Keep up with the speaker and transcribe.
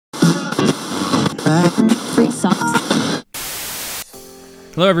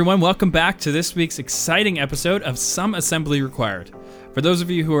Hello everyone, welcome back to this week's exciting episode of Some Assembly Required. For those of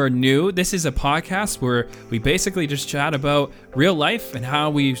you who are new, this is a podcast where we basically just chat about real life and how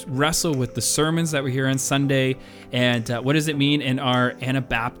we wrestle with the sermons that we hear on Sunday and what does it mean in our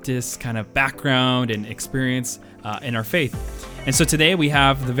Anabaptist kind of background and experience in our faith. And so today we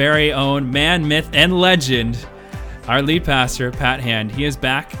have the very own man, myth, and legend, our lead pastor, Pat Hand. He is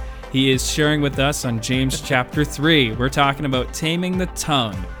back. He is sharing with us on James chapter 3. We're talking about taming the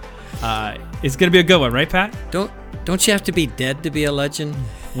tongue. It's going to be a good one, right, Pat? Don't you have to be dead to be a legend?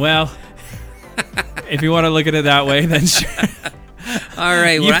 Well, if you want to look at it that way, then sure. All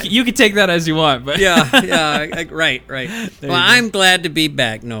right. You can take that as you want. But yeah, right. Well, I'm glad to be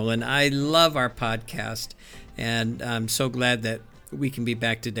back, Nolan. I love our podcast, and I'm so glad that we can be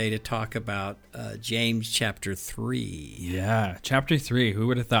back today to talk about James chapter 3. Yeah, chapter 3. Who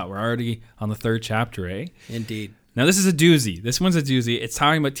would have thought? We're already on the third chapter, eh? Indeed. Now, this is a doozy. This one's a doozy. It's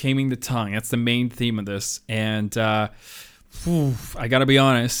talking about taming the tongue. That's the main theme of this. And I got to be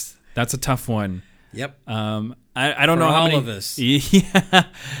honest, that's a tough one. Yep. I don't know how many. For all of us. Yeah.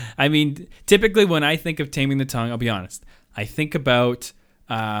 I mean, typically when I think of taming the tongue, I'll be honest, I think about,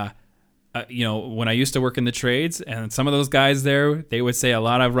 when I used to work in the trades, and some of those guys there, they would say a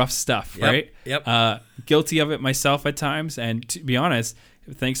lot of rough stuff, right? Yep. Guilty of it myself at times. And to be honest,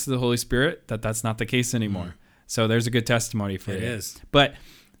 thanks to the Holy Spirit, that's not the case anymore. So there's a good testimony for you. It is. But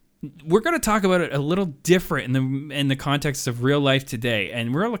we're going to talk about it a little different in the context of real life today.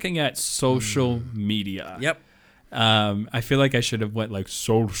 And we're looking at social media. Yep. I feel like I should have went like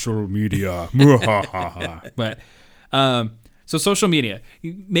social media. But so social media,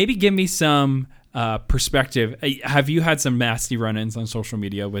 maybe give me some perspective. Have you had some nasty run-ins on social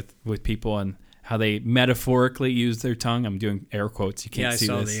media with people and how they metaphorically use their tongue? I'm doing air quotes. You can't see this.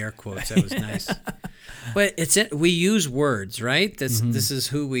 Yeah, I saw the air quotes. That was nice. But we use words, right? This is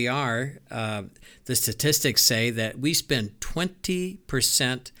who we are. The statistics say that we spend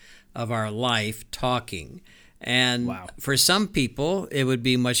 20% of our life talking. And for some people, it would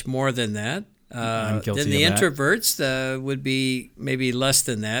be much more than that. I'm guilty then the of that. introverts would be maybe less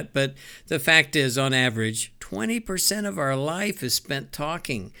than that. But the fact is, on average, 20% of our life is spent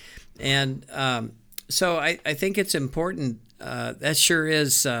talking. And so I think it's important. That sure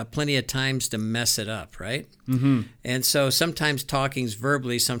is plenty of times to mess it up, right? Mm-hmm. And so sometimes talking's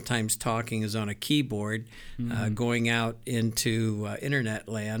verbally, sometimes talking is on a keyboard, going out into internet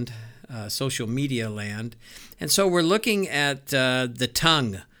land, social media land. And so we're looking at the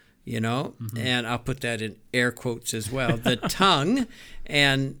tongue, and I'll put that in air quotes as well, the tongue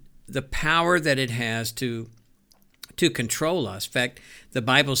and the power that it has to control us. In fact, the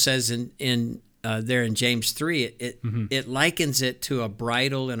Bible says in there in James 3, it likens it to a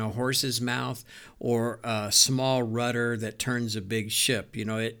bridle in a horse's mouth or a small rudder that turns a big ship.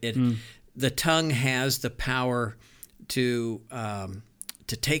 The tongue has the power to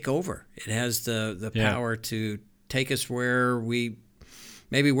take over. It has the power to take us where we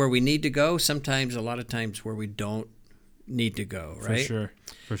need to go. Sometimes, a lot of times, where we don't need to go. Right?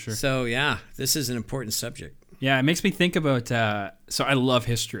 For sure. So this is an important subject. Yeah, it makes me think about. So I love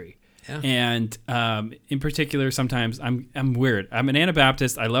history. Yeah. And in particular, sometimes I'm weird. I'm an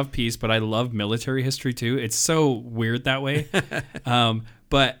Anabaptist. I love peace, but I love military history too. It's so weird that way.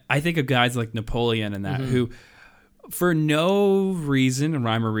 But I think of guys like Napoleon and that who, for no reason,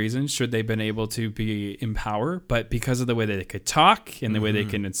 rhyme or reason, should they've been able to be in power, but because of the way that they could talk and the way they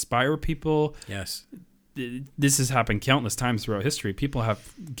can inspire people. Yes. This has happened countless times throughout history. People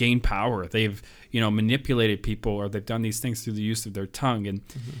have gained power. They've, manipulated people, or they've done these things through the use of their tongue.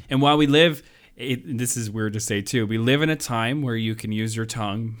 And while we live, this is weird to say too, we live in a time where you can use your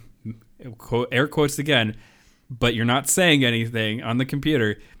tongue, air quotes again, but you're not saying anything on the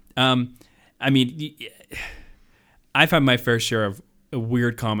computer. I've had my fair share of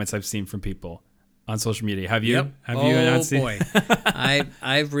weird comments I've seen from people on social media. Have you? Yep. Have you not seen? Boy.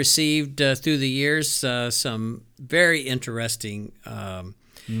 I've received through the years some very interesting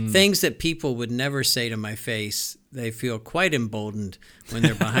things that people would never say to my face. They feel quite emboldened when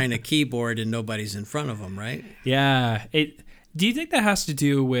they're behind a keyboard and nobody's in front of them, right? Yeah. Do you think that has to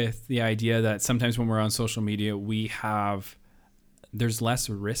do with the idea that sometimes when we're on social media, there's less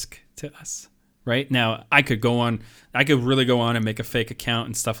risk to us? Right now, I could really go on and make a fake account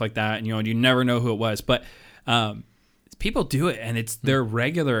and stuff like that, and you never know who it was. But people do it, and it's their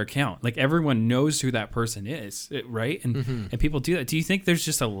regular account. Like, everyone knows who that person is, right? And people do that. Do you think there's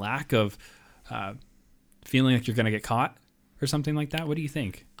just a lack of feeling like you're going to get caught or something like that? What do you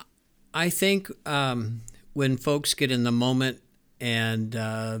think? I think when folks get in the moment and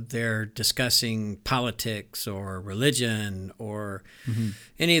they're discussing politics or religion or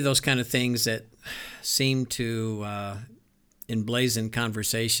any of those kind of things that seem to emblazon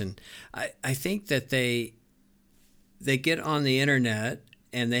conversation. I think that they get on the internet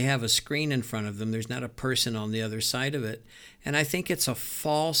and they have a screen in front of them. There's not a person on the other side of it. And I think it's a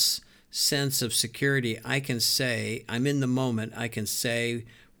false sense of security. I can say, I'm in the moment, I can say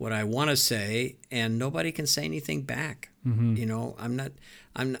what I want to say, and nobody can say anything back. You know, I'm not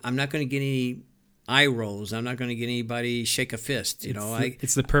going to get any eye rolls. I'm not going to get anybody shake a fist. You know,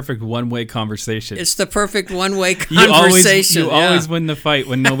 it's the perfect one-way conversation. It's the perfect one-way conversation. You always win the fight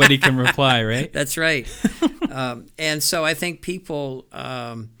when nobody can reply, right? That's right. And so I think people,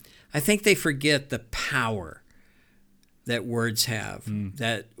 I think they forget the power that words have.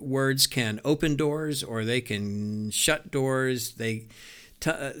 That words can open doors or they can shut doors.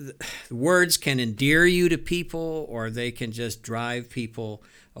 Words can endear you to people or they can just drive people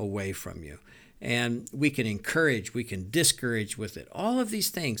away from you. And we can encourage, we can discourage with it, all of these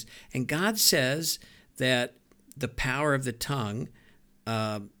things. And God says that the power of the tongue,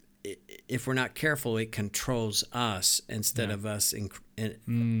 if we're not careful, it controls us instead of us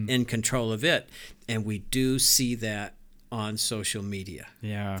in control of it. And we do see that on social media.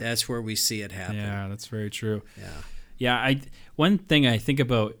 Yeah. That's where we see it happen. Yeah, that's very true. Yeah. Yeah, one thing I think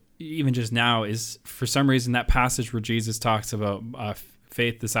about even just now is for some reason that passage where Jesus talks about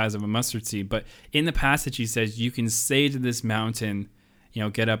faith the size of a mustard seed, but in the passage he says you can say to this mountain, you know,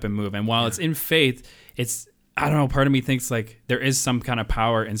 get up and move. And while it's in faith, it's, I don't know, part of me thinks like there is some kind of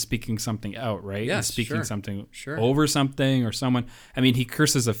power in speaking something out, right? Yes, and speaking something over something or someone. I mean, he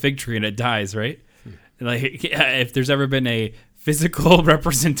curses a fig tree and it dies, right? Like if there's ever been a physical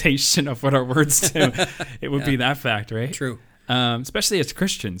representation of what our words do, it would be that fact, right? True. Especially as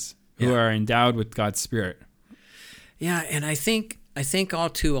Christians who are endowed with God's Spirit. Yeah, and I think all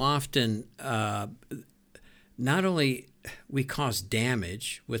too often, not only we cause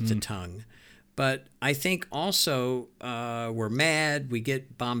damage with the tongue, but I think also we're mad, we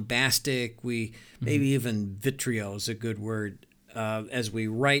get bombastic, we maybe even vitriol is a good word, as we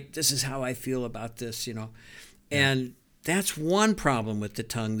write, this is how I feel about this, you know. And that's one problem with the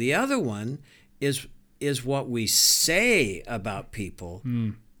tongue. The other one is what we say about people,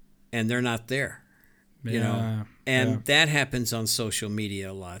 and they're not there, you know. And that happens on social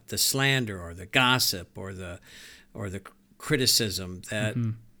media a lot. The slander or the gossip or the criticism that,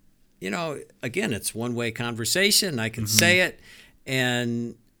 you know, again, it's one-way conversation. I can say it,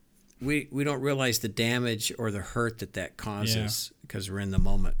 and we don't realize the damage or the hurt that causes because we're in the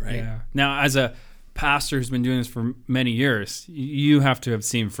moment, right? Yeah. Now, as a pastor who's been doing this for many years, you have to have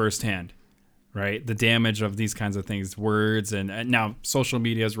seen firsthand, right, the damage of these kinds of things, words, and now social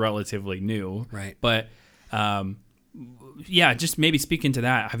media is relatively new, right? But just maybe speak into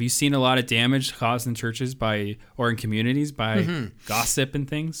that. Have you seen a lot of damage caused in churches or in communities by gossip and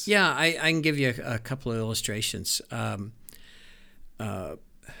things? Yeah, I can give you a couple of illustrations. I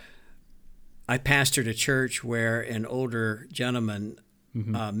pastored a church where an older gentleman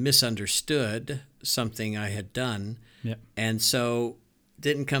misunderstood something I had done, and so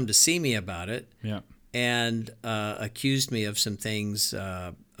didn't come to see me about it, and accused me of some things.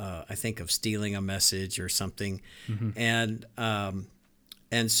 I think of stealing a message or something, and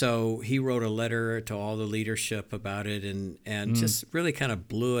so he wrote a letter to all the leadership about it, and just really kind of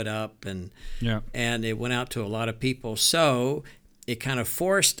blew it up, and it went out to a lot of people. So it kind of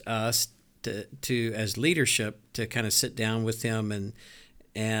forced us to as leadership to kind of sit down with him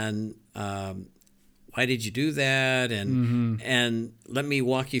and why did you do that? And let me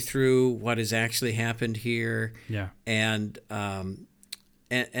walk you through what has actually happened here. Yeah. And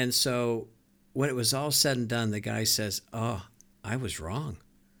so when it was all said and done, the guy says, "Oh, I was wrong.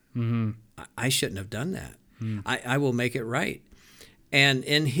 I shouldn't have done that. I will make it right." And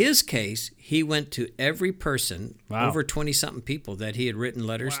in his case, he went to every person, over 20-something people that he had written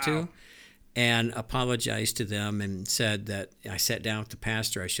letters to, and apologized to them and said that I sat down with the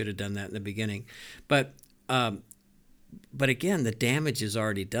pastor. I should have done that in the beginning. But again, the damage is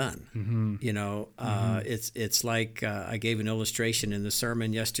already done. You know, it's like I gave an illustration in the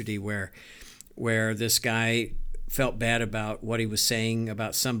sermon yesterday where this guy felt bad about what he was saying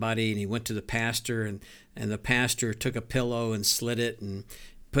about somebody, and he went to the pastor, and the pastor took a pillow and slit it and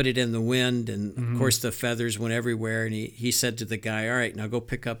put it in the wind, and of course the feathers went everywhere, and he said to the guy, "All right, now go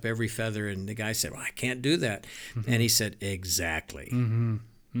pick up every feather." And the guy said, "Well, I can't do that." And he said, "Exactly." You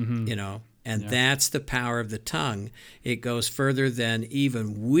know, and that's the power of the tongue. It goes further than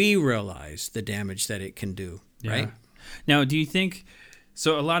even we realize the damage that it can do, right? Now, do you think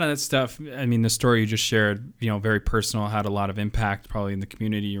So a lot of that stuff, I mean, the story you just shared, very personal, had a lot of impact probably in the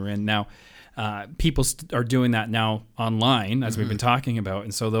community you're in. Now, people are doing that now online, as we've been talking about.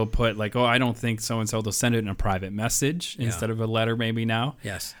 And so they'll put like, oh, I don't think so-and-so. They'll send it in a private message instead of a letter maybe now.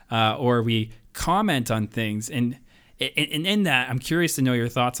 Yes. Or we comment on things. And in that, I'm curious to know your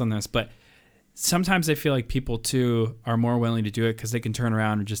thoughts on this. But sometimes I feel like people, too, are more willing to do it because they can turn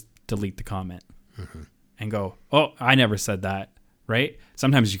around and just delete the comment and go, oh, I never said that. Right?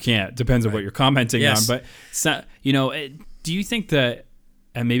 Sometimes you can't. Depends on what you're commenting on. But, do you think that,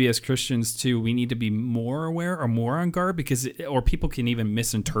 and maybe as Christians too, we need to be more aware or more on guard or people can even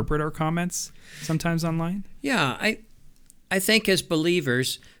misinterpret our comments sometimes online? Yeah, I think as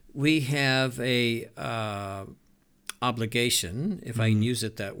believers, we have a obligation, if I can use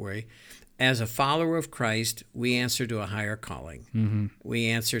it that way. As a follower of Christ, we answer to a higher calling. We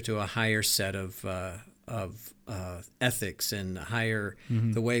answer to a higher set of ethics and higher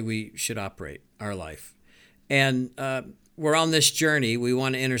the way we should operate our life. And we're on this journey. We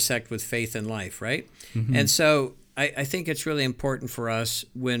want to intersect with faith and life, right? And so I think it's really important for us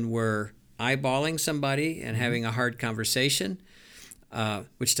when we're eyeballing somebody and having a hard conversation,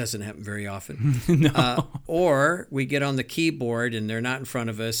 which doesn't happen very often, or we get on the keyboard and they're not in front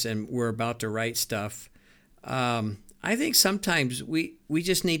of us and we're about to write stuff. I think sometimes we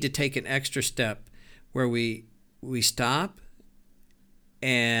just need to take an extra step where we stop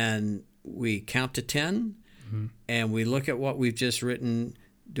and we count to 10 and we look at what we've just written.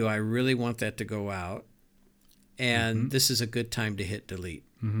 Do I really want that to go out? And this is a good time to hit delete.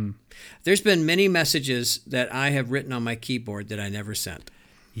 There's been many messages that I have written on my keyboard that I never sent.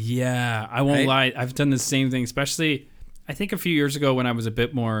 Yeah, I won't lie. I've done the same thing, especially I think a few years ago when I was a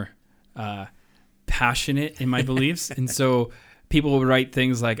bit more passionate in my beliefs. And so people would write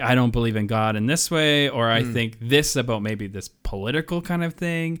things like, I don't believe in God in this way, or I think this about maybe this political kind of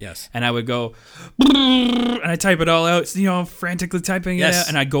thing. Yes. And I would go, and I type it all out, frantically typing it out.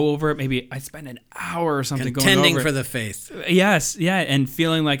 And I go over it. Maybe I spend an hour or something contending going over for the faith. Yes. Yeah. And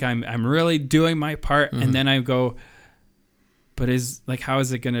feeling like I'm really doing my part. And then I go, but how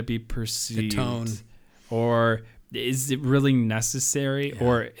is it going to be perceived? The tone. Or is it really necessary? Yeah.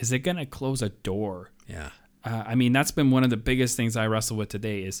 Or is it going to close a door? Yeah. I mean, that's been one of the biggest things I wrestle with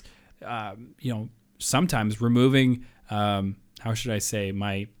today is, sometimes removing, how should I say,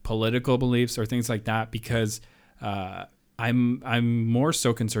 my political beliefs or things like that, because I'm more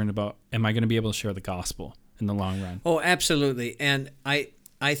so concerned about, am I going to be able to share the gospel in the long run? Oh, absolutely. And I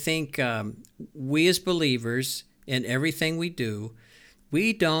think we as believers, in everything we do,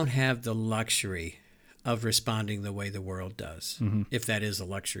 we don't have the luxury of responding the way the world does, if that is a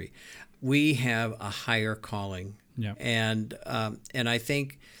luxury. We have a higher calling, and I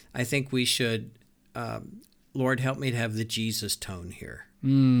think we should. Lord, help me to have the Jesus tone here.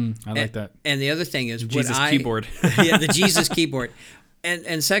 I like that. And the other thing is, Jesus keyboard. The Jesus keyboard.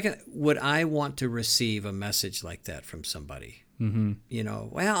 And second, would I want to receive a message like that from somebody?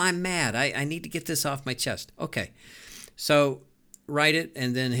 Well, I'm mad. I need to get this off my chest. Okay, so write it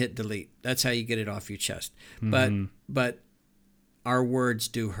and then hit delete. That's how you get it off your chest. But our words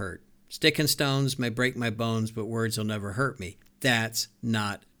do hurt. Stick and stones may break my bones, but words will never hurt me. That's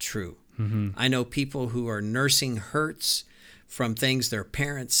not true. I know people who are nursing hurts from things their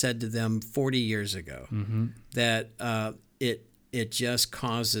parents said to them 40 years ago, that it just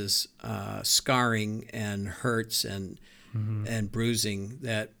causes scarring and hurts and bruising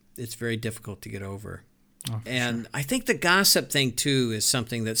that it's very difficult to get over. And I think the gossip thing, too, is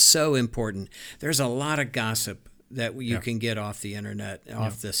something that's so important. There's a lot of gossip that you can get off the internet,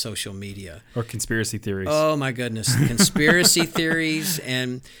 off the social media. Or conspiracy theories. Oh, my goodness. Conspiracy theories.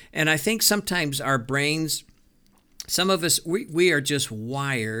 And I think sometimes our brains, some of us, we are just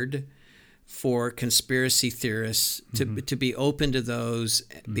wired for conspiracy theorists to be open to those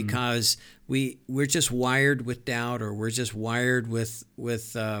because we're just wired with doubt, or we're just wired with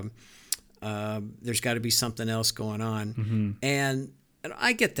there's got to be something else going on. And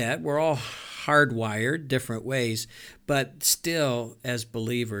I get that. We're all hardwired different ways, but still, as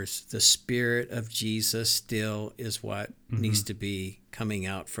believers, the Spirit of Jesus still is what needs to be coming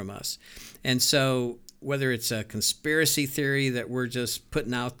out from us. And so whether it's a conspiracy theory that we're just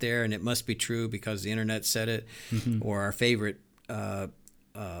putting out there and it must be true because the internet said it, or our favorite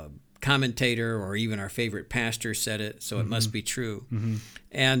commentator or even our favorite pastor said it, so it must be true.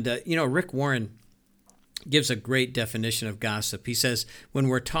 And, Rick Warren gives a great definition of gossip. He says, when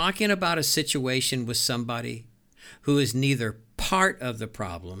we're talking about a situation with somebody who is neither part of the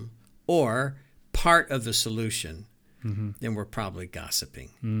problem or part of the solution, then we're probably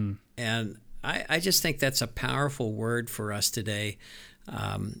gossiping. And I just think that's a powerful word for us today,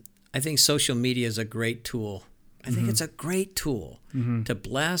 I think social media is a great tool. I think it's a great tool to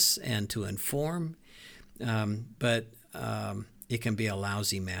bless and to inform, but it can be a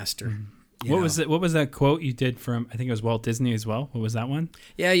lousy master. What was it? What was that quote you did from? I think it was Walt Disney as well. What was that one?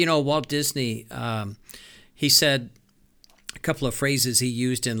 Yeah, Walt Disney. He said a couple of phrases he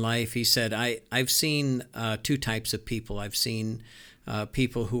used in life. He said, "I've seen two types of people. I've seen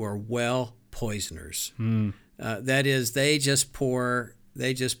people who are well poisoners. That is, they just pour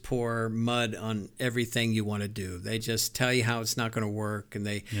mud on everything you want to do. They just tell you how it's not going to work, and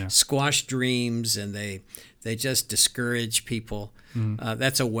they squash dreams, and they just discourage people.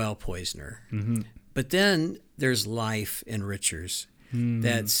 That's a well poisoner. But then there's life enrichers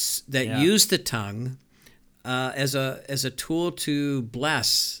that use the tongue as a tool to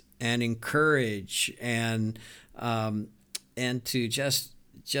bless and encourage and to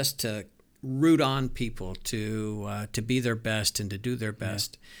just to root on people to be their best and to do their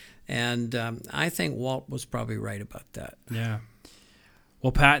best. And I think Walt was probably right about that. Yeah.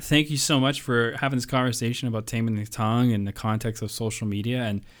 Well, Pat, thank you so much for having this conversation about taming the tongue in the context of social media.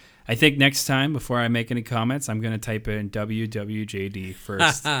 And I think next time, before I make any comments, I'm going to type in WWJD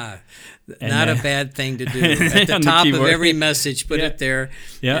first. Not a bad thing to do. At the top of every message, put it there,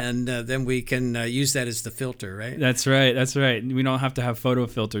 and then we can use that as the filter, right? That's right. That's right. We don't have to have photo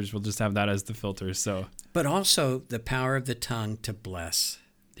filters. We'll just have that as the filter. So, but also the power of the tongue to bless.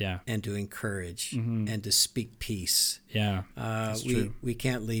 Yeah. And to encourage and to speak peace. Yeah. That's true. We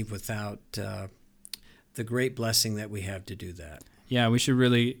can't leave without the great blessing that we have to do that. Yeah, we should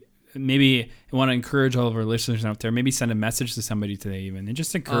really maybe want to encourage all of our listeners out there. Maybe send a message to somebody today, even, and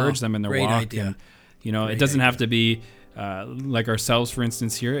just encourage them in their walk. Idea. And it doesn't have to be like ourselves, for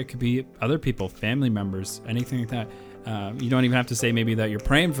instance. Here, it could be other people, family members, anything like that. You don't even have to say maybe that you're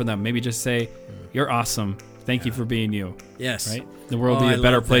praying for them. Maybe just say, "You're awesome. Thank you for being you." Yes. Right? The world would be a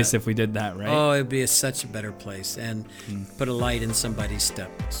better place if we did that, right? Oh, it'd be such a better place, and put a light in somebody's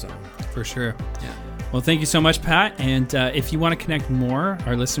step. So for sure. Yeah. Well, thank you so much, Pat. And if you want to connect more,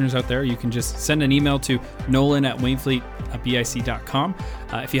 our listeners out there, you can just send an email to nolan@waynefleetbic.com.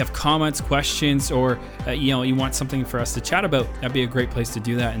 If you have comments, questions, or you want something for us to chat about, that'd be a great place to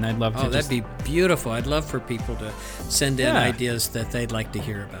do that. And I'd love to. That'd be beautiful. I'd love for people to send in ideas that they'd like to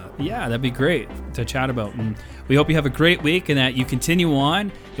hear about. Yeah, that'd be great to chat about. And we hope you have a great week and that you continue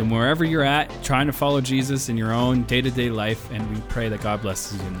on and wherever you're at, trying to follow Jesus in your own day-to-day life. And we pray that God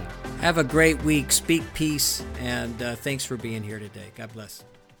blesses you in that. Have a great week. Speak peace. And thanks for being here today. God bless.